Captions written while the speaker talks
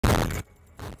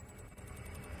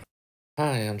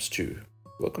Hi, I'm Stu.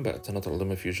 Welcome back to another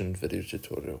LumaFusion video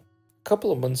tutorial. A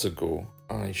couple of months ago,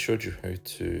 I showed you how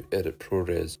to edit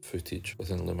ProRes footage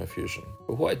within LumaFusion.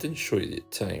 But what I didn't show you at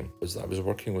the time was that I was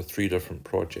working with 3 different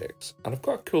projects. And I've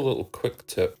got a cool little quick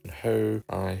tip on how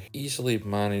I easily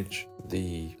manage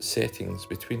the settings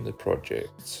between the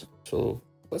projects. So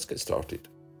let's get started.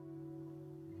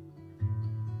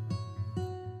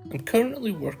 I'm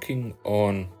currently working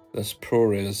on this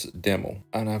ProRes demo,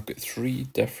 and I've got 3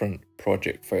 different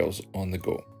project files on the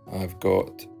go. I've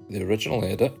got the original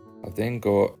edit, I've then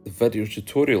got the video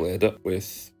tutorial edit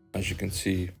with, as you can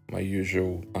see, my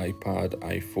usual iPad,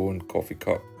 iPhone, coffee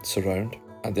cup surround,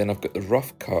 and then I've got the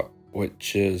rough cut,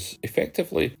 which is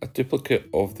effectively a duplicate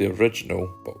of the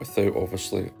original, but without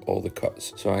obviously all the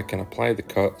cuts. So I can apply the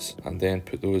cuts and then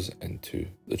put those into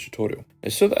the tutorial.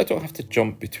 And so that I don't have to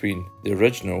jump between the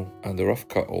original and the rough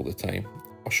cut all the time,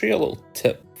 I'll show you a little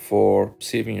tip for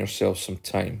saving yourself some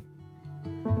time.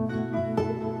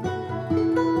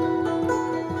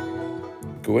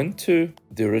 Go into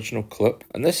the original clip,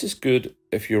 and this is good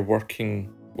if you're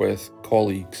working with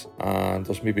colleagues and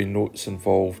there's maybe notes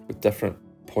involved with different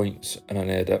points in an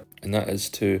edit, and that is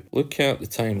to look at the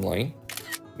timeline,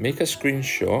 make a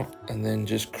screenshot, and then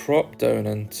just crop down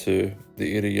into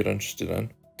the area you're interested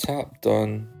in, tap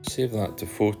done, save that to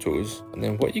photos, and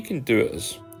then what you can do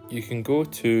is you can go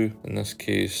to, in this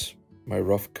case, my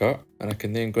rough cut, and I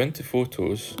can then go into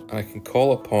photos and I can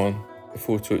call upon the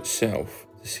photo itself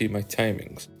to see my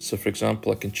timings. So for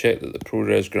example, I can check that the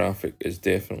ProRes graphic is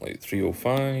definitely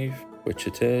 305, which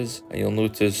it is, and you'll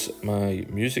notice my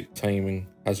music timing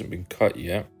hasn't been cut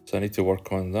yet, so I need to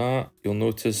work on that. You'll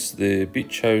notice the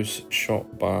beach house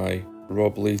shot by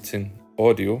Rob Layton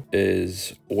audio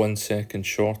is 1 second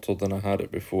shorter than I had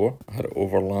it before. I had it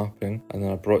overlapping, and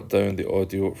then I brought down the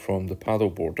audio from the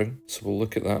paddleboarding, so we'll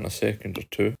look at that in a second or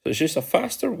two. So it's just a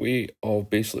faster way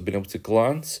of basically being able to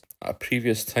glance at a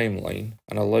previous timeline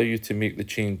and allow you to make the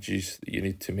changes that you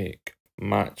need to make.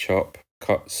 Match up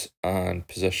cuts and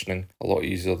positioning a lot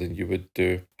easier than you would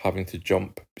do having to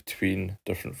jump between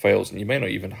different files, and you might not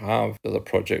even have the other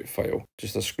project file.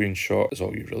 Just a screenshot is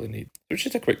all you really need. So it's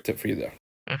just a quick tip for you there.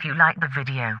 If you like the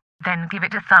video, then give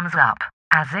it a thumbs up,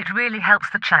 as it really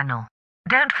helps the channel.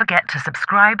 Don't forget to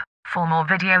subscribe for more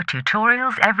video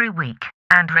tutorials every week,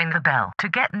 and ring the bell to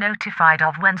get notified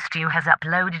of when Stu has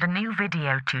uploaded a new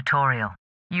video tutorial.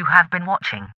 You have been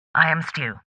watching I Am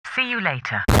Stu. See you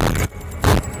later.